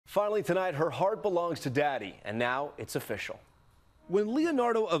Finally tonight, her heart belongs to Daddy, and now it's official. When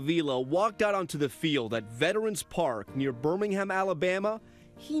Leonardo Avila walked out onto the field at Veterans Park near Birmingham, Alabama,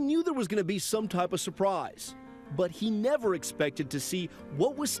 he knew there was going to be some type of surprise. But he never expected to see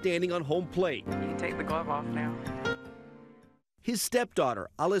what was standing on home plate. You can take the glove off now. His stepdaughter,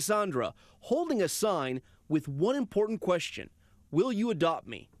 Alessandra, holding a sign with one important question: will you adopt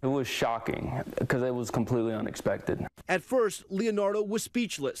me? It was shocking because it was completely unexpected. At first, Leonardo was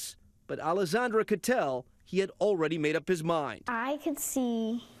speechless, but Alessandra could tell he had already made up his mind. I could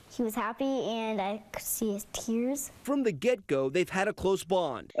see he was happy, and I could see his tears. From the get-go, they've had a close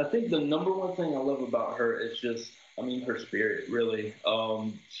bond. I think the number one thing I love about her is just, her spirit, really.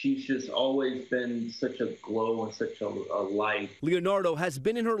 She's just always been such a glow and such a light. Leonardo has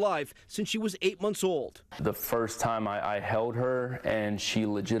been in her life since she was 8 months old. The first time I held her and she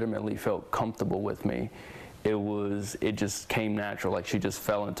legitimately felt comfortable with me, it just came natural. Like she just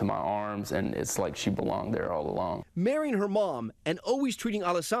fell into my arms, and it's like she belonged there all along. Marrying her mom and always treating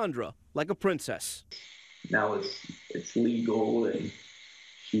Alessandra like a princess. Now it's legal, and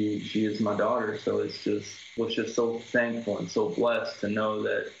she is my daughter, so was just so thankful and so blessed to know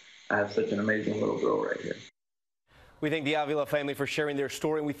that I have such an amazing little girl right here. We thank the Avila family for sharing their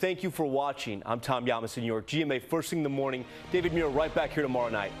story, and we thank you for watching. I'm Tom Yamas in New York, GMA First Thing in the Morning. David Muir right back here tomorrow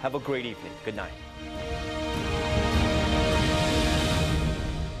night. Have a great evening. Good night.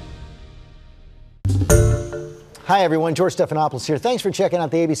 Hi everyone, George Stephanopoulos here. Thanks for checking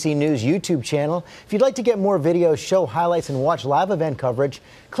out the ABC News YouTube channel. If you'd like to get more videos, show highlights, and watch live event coverage,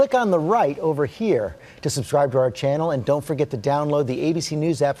 click on the right over here to subscribe to our channel, and don't forget to download the ABC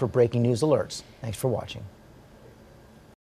News app for breaking news alerts. Thanks for watching.